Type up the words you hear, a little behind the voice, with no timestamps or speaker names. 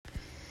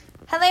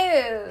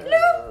Hello.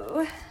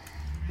 Hello.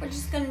 We're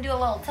just going to do a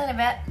little tiny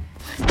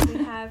bit.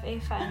 We have a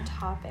fun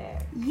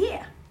topic.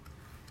 Yeah.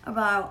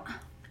 About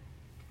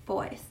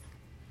boys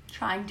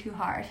trying too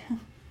hard.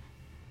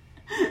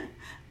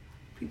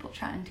 People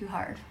trying too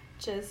hard.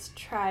 Just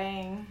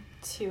trying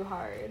too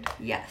hard.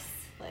 Yes.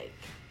 Like,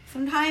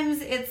 sometimes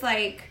it's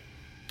like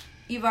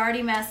you've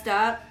already messed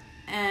up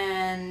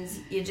and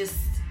you just,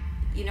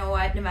 you know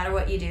what, no matter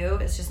what you do,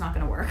 it's just not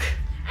going to work.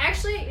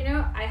 actually,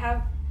 I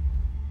have,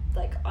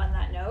 like, on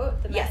that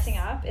note, the messing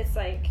up, it's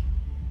like,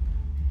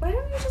 why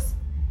don't you just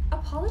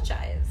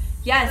apologize?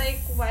 Yes.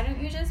 Like, why don't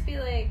you just be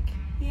like,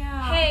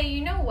 Yeah. hey,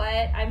 you know what?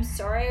 I'm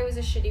sorry I was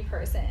a shitty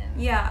person.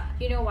 Yeah.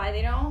 You know why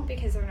they don't?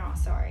 Because they're not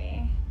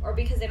sorry. Or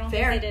because they don't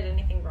think they did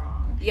anything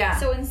wrong. Yeah.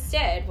 So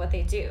instead, what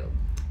they do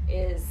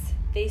is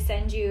they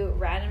send you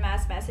random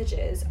ass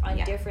messages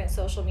on different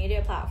social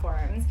media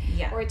platforms.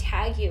 Yeah. Or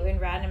tag you in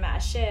random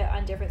ass shit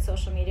on different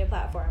social media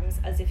platforms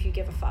as if you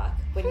give a fuck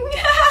when you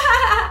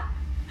don't.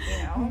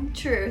 You know?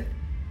 Truth.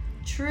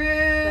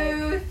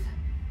 Like,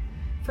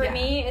 for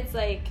me, it's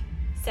like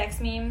sex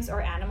memes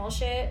or animal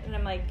shit. And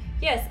I'm like,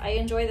 yes, I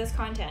enjoy this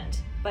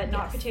content, but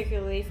not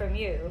particularly from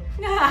you,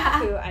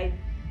 who I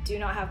do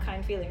not have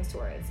kind feelings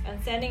towards. And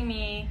sending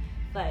me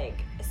like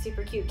a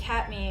super cute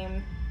cat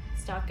meme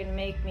is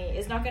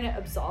not going to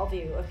absolve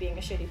you of being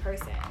a shitty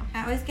person.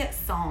 I always get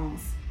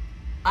songs.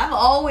 I've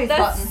always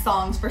gotten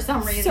songs for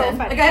some reason. So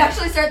funny. Like, I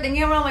actually start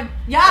thinking about it, I'm like,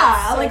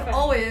 yeah, So like, funny.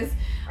 always.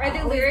 Are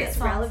the lyrics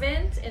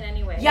relevant in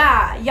any way?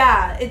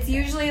 Yeah. It's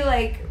usually,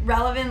 like,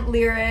 relevant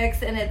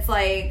lyrics, and it's,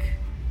 like,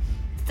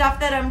 stuff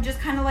that I'm just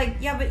kind of like,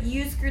 yeah, but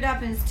you screwed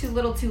up and it's too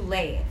little too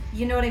late.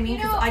 You know what I mean?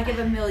 Because I give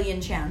a million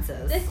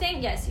chances. The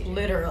thing, yes, you do.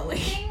 Literally.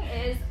 The thing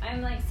is,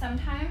 I'm like,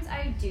 sometimes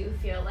I do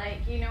feel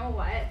like, you know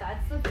what,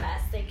 that's the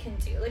best they can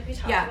do. Like, we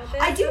talked about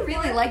this I do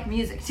before. really like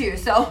music, too,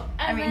 so,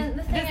 And I mean, then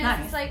the thing is,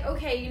 nice. it's like,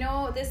 okay,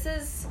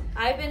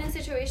 I've been in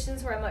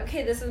situations where I'm like,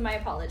 okay, this is my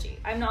apology.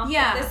 I'm not,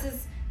 this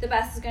is the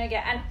best it's going to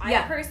get. And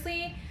I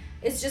personally,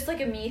 it's just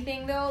like a me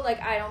thing, though.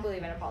 Like, I don't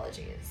believe in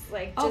apologies.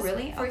 Like, just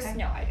really? First, Okay.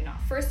 No, I do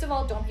not. First of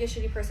all, don't be a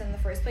shitty person in the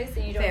first place,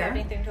 and you don't Fair. have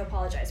anything to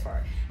apologize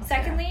for. Okay.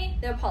 Secondly,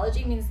 the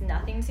apology means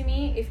nothing to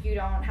me if you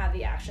don't have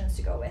the actions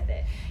to go with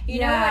it. You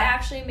know what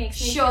actually makes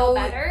me feel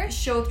better?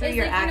 Show through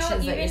your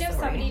actions that even you're if sorry.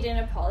 somebody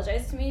didn't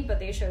apologize to me, but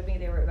they showed me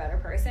they were a better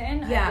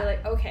person, I'd be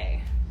like,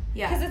 okay.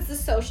 Yeah. Because it's the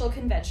social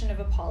convention of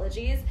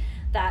apologies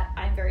that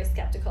I'm very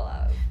skeptical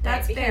of. Right?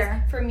 That's because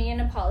fair. For me, an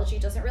apology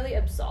doesn't really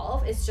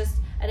absolve. It's just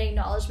an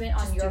acknowledgement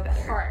on your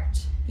part.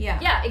 Yeah.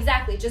 Yeah,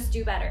 exactly. Just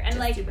do better. And just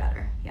like, do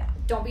better. Yeah.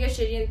 don't be a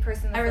shitty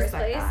person in the first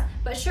place. That.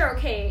 But sure,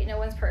 okay, no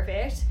one's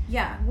perfect.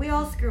 Yeah, we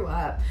all screw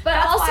up. But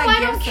that's also, why I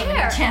don't give so many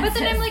care. But chances.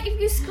 then I'm like, if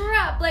you screw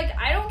up, like,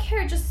 I don't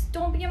care. Just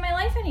don't be in my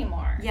life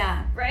anymore.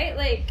 Yeah. Right?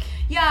 Like.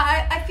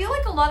 Yeah, I feel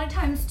like a lot of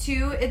times,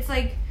 too, it's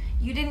like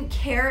you didn't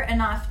care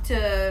enough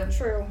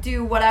to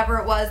do whatever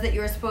it was that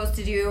you were supposed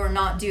to do or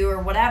not do or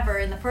whatever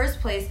in the first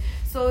place.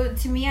 So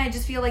to me, I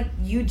just feel like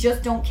you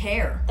just don't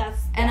care.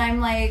 And I'm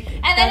like...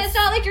 And then it's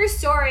not like you're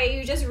sorry.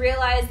 You just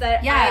realize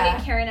that I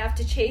didn't care enough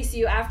to chase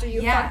you after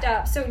you fucked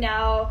up. So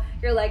now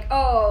you're like,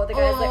 oh, the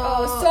guy's like,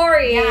 oh,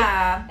 sorry.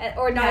 Yeah.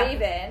 Or not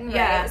even. Right?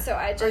 Yeah. So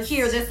I just... Or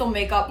here, this will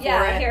make up for it.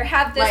 Yeah, here,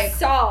 have this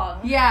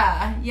song.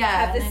 Yeah.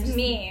 Have this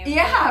meme.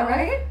 Yeah,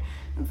 right?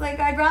 It's like,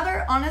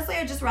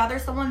 I'd just rather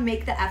someone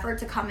make the effort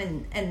to come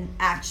and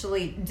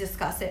actually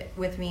discuss it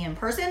with me in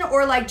person,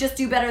 or like just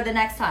do better the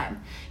next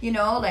time, you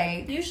know,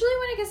 like. Usually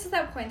when it gets to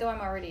that point, though,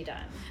 I'm already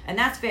done. And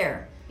that's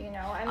fair. You know,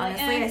 I'm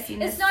honestly, like, I've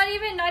seen it's this. not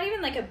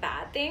even like a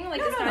bad thing.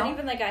 Like, it's not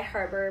even like I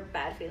harbor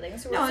bad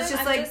feelings towards No, it's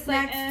just like,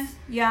 next,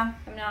 yeah.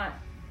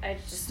 I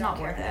just not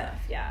don't care worth it.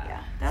 enough.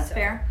 Yeah. That's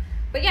fair.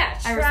 But yeah,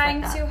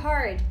 trying too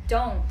hard.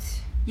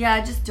 Don't.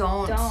 Yeah, just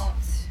don't.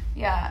 Don't.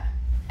 Yeah.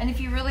 And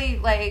if you really,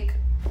 like,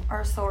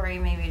 are sorry,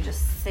 maybe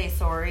just say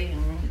sorry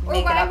and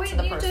make it up to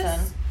the person.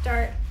 Just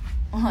start,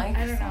 like,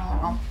 I don't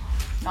know.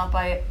 Not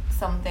by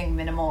something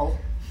minimal.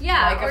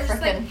 Yeah, like or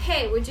just like,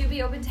 hey, would you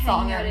be open to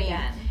hanging out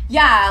again?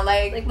 Yeah,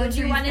 like would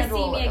you want to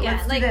see me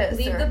again? Like,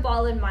 leave the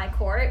ball in my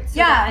court so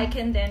that I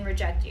can then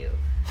reject you.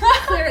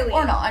 Clearly.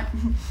 Or not.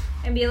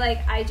 And be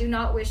like, I do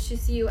not wish to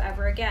see you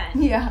ever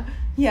again.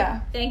 Yeah.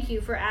 Thank you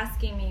for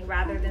asking me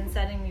rather than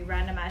sending me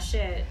random ass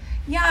shit.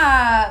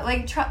 Yeah,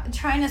 like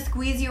trying to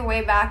squeeze your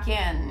way back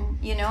in,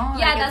 you know?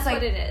 Yeah, like, that's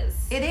what it is.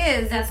 It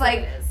is. That's it's like,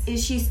 what it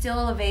is she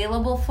still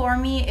available for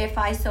me if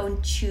I so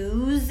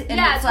choose? And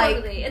it's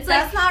totally. It's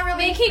that's like not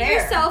really making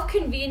fair. yourself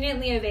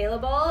conveniently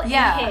available in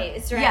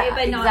case, right?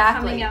 But not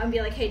coming out and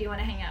be like, hey, do you want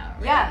to hang out?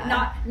 Right?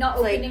 Yeah. Not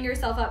opening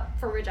yourself up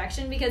for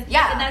rejection, because in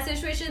that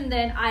situation,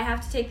 then I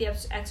have to take the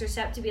extra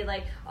step to be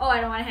like, oh,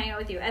 I don't want to hang out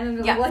with you. And then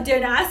they're like, well, I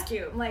didn't ask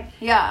you. I'm like,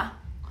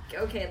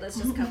 okay, let's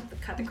just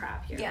cut the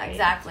crap here. Yeah, right?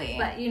 exactly.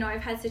 But,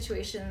 I've had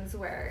situations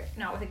where,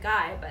 not with a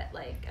guy, but,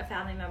 like, a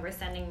family member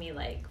sending me,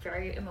 like,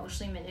 very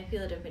emotionally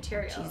manipulative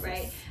material,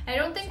 right? I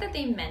don't think that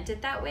they meant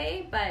it that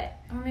way, but...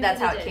 Or maybe that's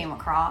how it did. came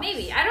across.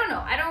 Maybe. I don't know.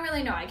 I don't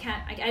really know. I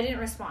didn't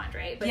respond,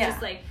 right? But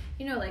just, like,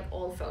 like,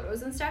 old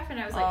photos and stuff, and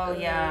I was like,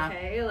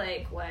 okay,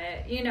 like, what?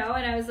 And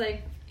I was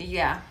like...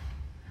 Yeah.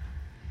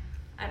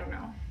 I don't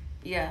know.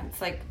 Yeah, it's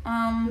like,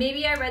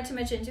 maybe I read too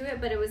much into it,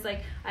 but it was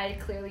like, I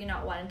clearly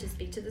not wanted to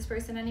speak to this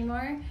person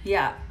anymore.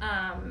 Yeah.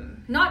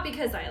 Not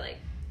because I, like,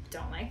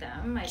 don't like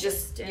them. I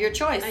just didn't, your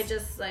choice. I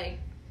just, like,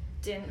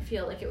 didn't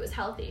feel like it was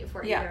healthy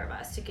for either of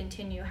us to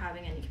continue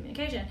having any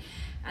communication.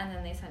 And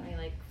then they sent me,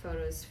 like,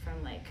 photos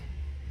from, like,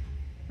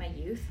 my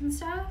youth and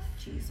stuff.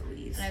 Jeez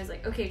Louise. And I was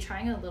like, okay,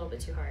 trying a little bit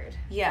too hard.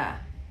 Yeah.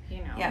 You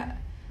know? Yeah.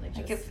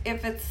 Like if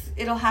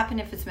it'll happen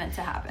if it's meant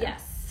to happen.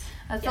 Yes.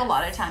 That's a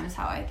lot of times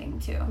how I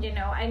think too. You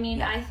know, I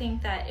mean, I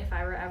think that if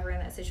I were ever in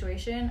that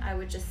situation, I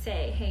would just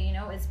say, hey, you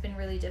know, it's been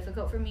really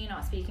difficult for me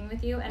not speaking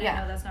with you, and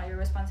I know that's not your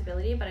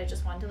responsibility, but I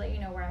just wanted to let you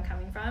know where I'm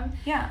coming from.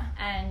 Yeah.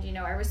 And, you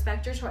know, I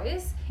respect your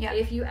choice. Yeah.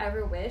 If you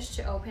ever wish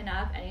to open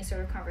up any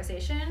sort of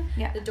conversation,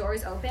 the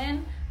door's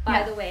open.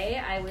 By the way,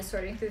 I was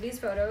sorting through these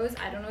photos.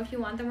 I don't know if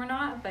you want them or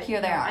not, but here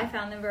they are. I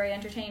found them very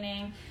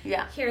entertaining.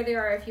 Yeah. Here they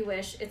are if you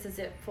wish. It's a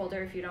zip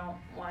folder if you don't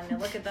want to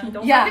look at them.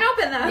 Don't fucking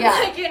open them. Yeah.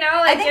 Like, you know,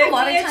 like, I think a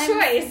lot of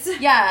times, choice.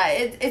 Yeah,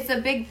 it's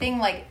a big thing,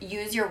 like,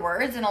 use your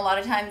words, and a lot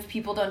of times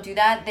people don't do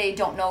that. They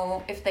don't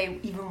know if they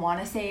even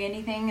want to say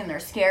anything, and they're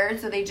scared,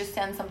 so they just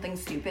send something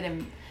stupid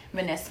and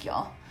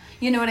minuscule.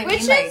 You know what I mean?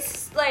 Which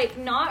is, like,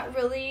 not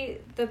really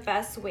the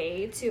best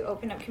way to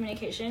open up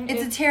communication.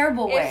 It's a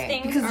terrible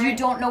way, because you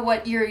don't know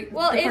what the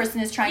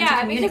person is trying to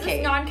communicate. Because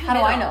it's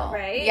non-committal, how do I know?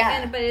 Right?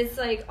 Yeah. But it's,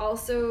 like,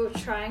 also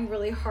trying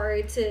really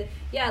hard to,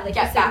 like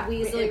you said,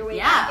 weasel your way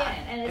back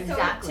in. And it's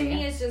so, to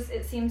me, it's just,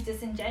 it seems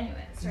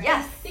disingenuous, right?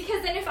 Yes.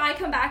 Because then if I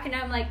come back and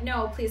I'm like,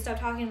 no, please stop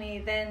talking to me,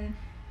 then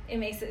it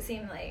makes it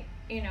seem like,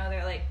 you know,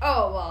 they're like,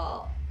 oh,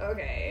 well,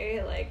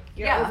 okay, like,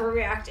 you're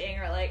overreacting,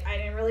 or, like, I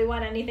didn't really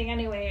want anything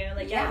anyway, and,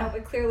 like, no,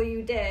 but clearly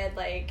you did,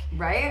 like,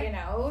 right? You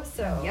know,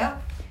 so.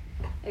 Yep.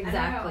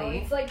 Exactly.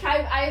 It's like,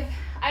 I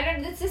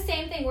don't, it's the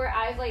same thing where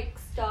I've, like,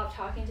 stopped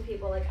talking to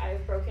people, like,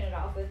 I've broken it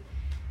off with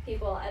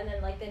people, and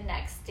then, like, the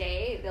next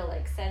day, they'll,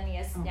 like, send me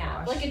a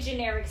snap, like a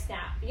generic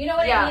snap. You know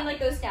what I mean? Like,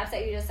 those snaps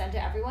that you just send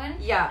to everyone?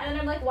 Yeah. And then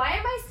I'm like, why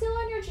am I still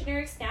on your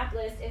generic snap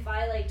list if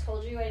I, like,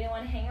 told you I didn't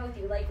want to hang out with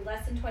you, like,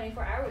 less than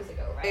 24 hours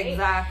ago, right?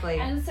 Exactly.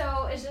 And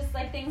so it's just,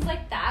 like, things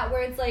like that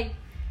where it's, like,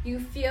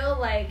 you feel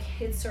like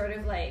it's sort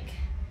of, like,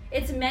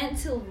 it's meant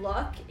to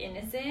look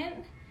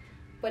innocent,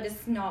 but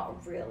it's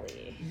not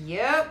really.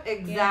 Yep,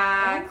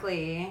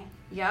 exactly.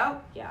 You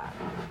know? Yep. Yeah.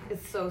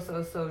 It's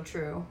so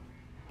true.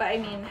 But I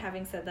mean,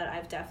 having said that,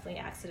 I've definitely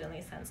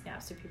accidentally sent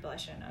snaps to people I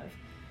shouldn't have.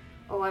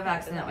 Oh, I've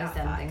accidentally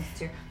sent things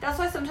too. That's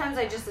why sometimes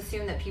I just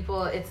assume that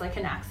people, it's like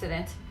an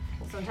accident.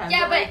 Sometimes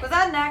but like, was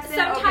that an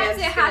accident? Sometimes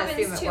it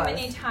happens too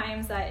many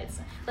times that it's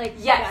like,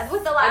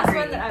 with the last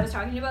one that I was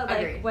talking about,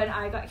 like when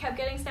I kept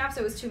getting snaps,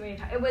 it was too many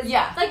times. It was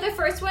like the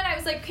first one, I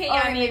was like, okay,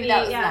 maybe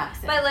that was an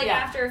accident. But like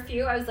after a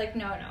few, I was like,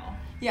 no.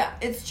 Yeah,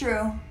 it's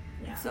true.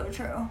 Yeah. It's so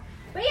true.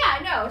 But yeah,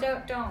 no,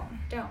 don't,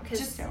 because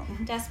just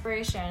don't.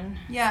 Desperation.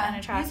 Yeah,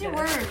 unattractive. Use your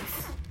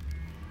words.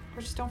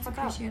 Or just don't fuck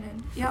up.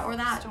 Yeah, or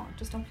that.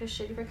 Just don't be a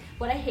shitty person.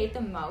 What I hate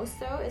the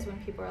most though is when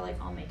people are like,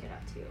 I'll make it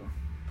up to you,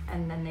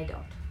 and then they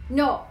don't.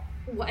 No,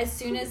 as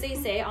soon as they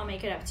say I'll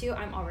make it up to you,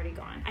 I'm already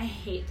gone. I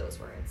hate those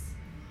words.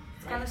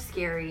 It's kind of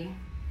scary.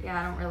 Yeah,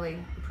 I don't really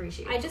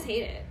appreciate it. I just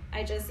hate it.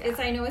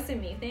 I know it's a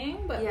me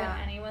thing, but when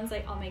anyone's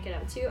like, I'll make it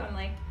up to you, I'm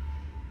like,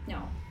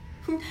 no.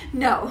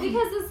 No.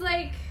 Because it's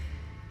like,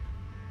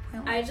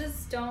 I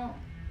just don't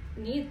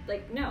need,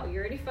 like, no,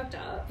 you're already fucked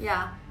up.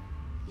 Yeah.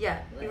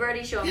 Yeah, like, you've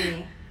already shown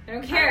me. I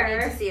don't care. I don't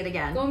need to see it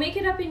again. Go make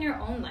it up in your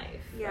own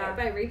life. Yeah. Right?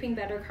 By reaping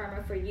better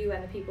karma for you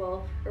and the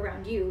people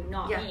around you,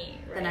 not me.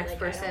 Right? The next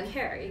person. I don't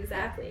care.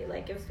 Exactly. Yeah.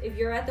 Like, if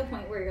you're at the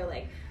point where you're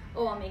like,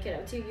 oh, I'll make it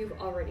up to you,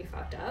 you've already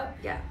fucked up.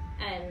 Yeah.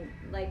 And,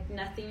 like,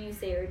 nothing you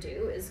say or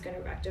do is going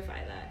to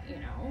rectify that, you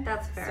know?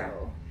 That's fair.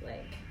 So,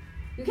 like,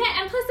 you can't,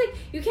 and plus, like,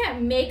 you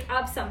can't make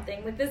up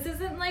something. Like, this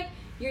isn't, like,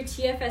 your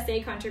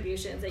TFSA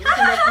contributions that you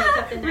can, like, make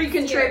up the next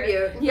year.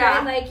 Recontribute. Yeah.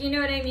 Right? Like, you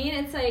know what I mean?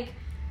 It's like,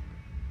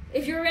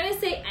 if you're going to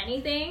say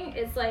anything,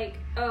 it's like,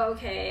 oh,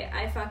 okay,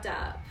 I fucked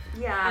up.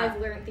 Yeah.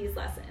 I've learned these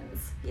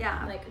lessons. Yeah.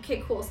 I'm like,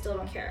 okay, cool, still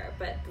don't care,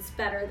 but it's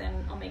better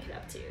than I'll make it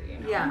up to you, you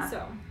know? Yeah.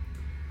 So,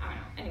 I don't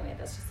know. Anyway,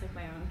 that's just, like,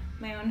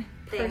 my own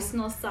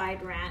personal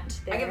side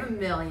rant there. I give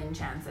 1,000,000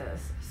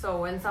 chances.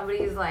 So when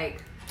somebody's,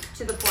 like,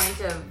 to the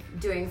point of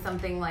doing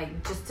something,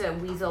 like, just to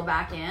weasel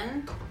back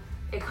in,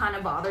 it kind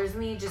of bothers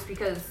me just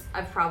because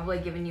I've probably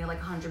given you like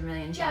 100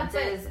 million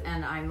chances,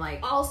 and I'm like.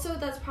 Also,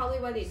 that's probably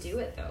why they do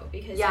it though,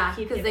 because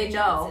because they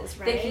know chances,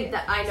 right? They keep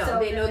that. I know so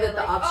they know that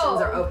the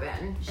options are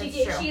open.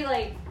 She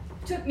like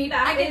took me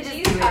back a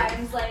few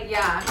times, like you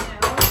know,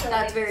 so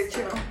that's very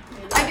true.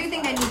 I do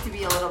think I need to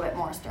be a little bit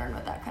more stern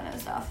with that kind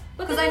of stuff.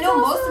 Because I know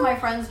most of my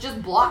friends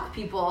just block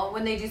people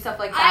when they do stuff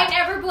like that. I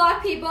never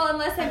block people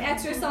unless I'm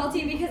extra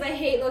salty because I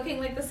hate looking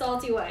like the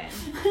salty one.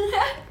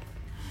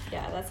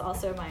 Yeah, that's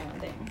also my own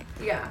thing.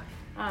 Yeah.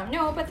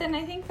 No, but then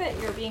I think that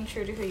you're being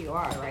true to who you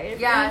are, right?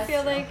 If you don't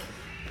feel like,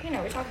 you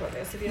know, we talked about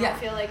this. If you don't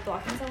feel like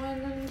blocking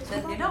someone, then just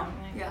block them.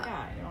 Like,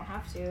 yeah, you don't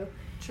have to.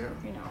 True.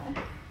 You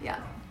know. Yeah.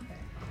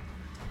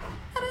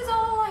 That is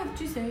all I have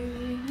to say.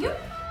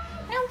 Yep.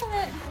 I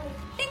love it.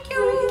 Thank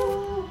you.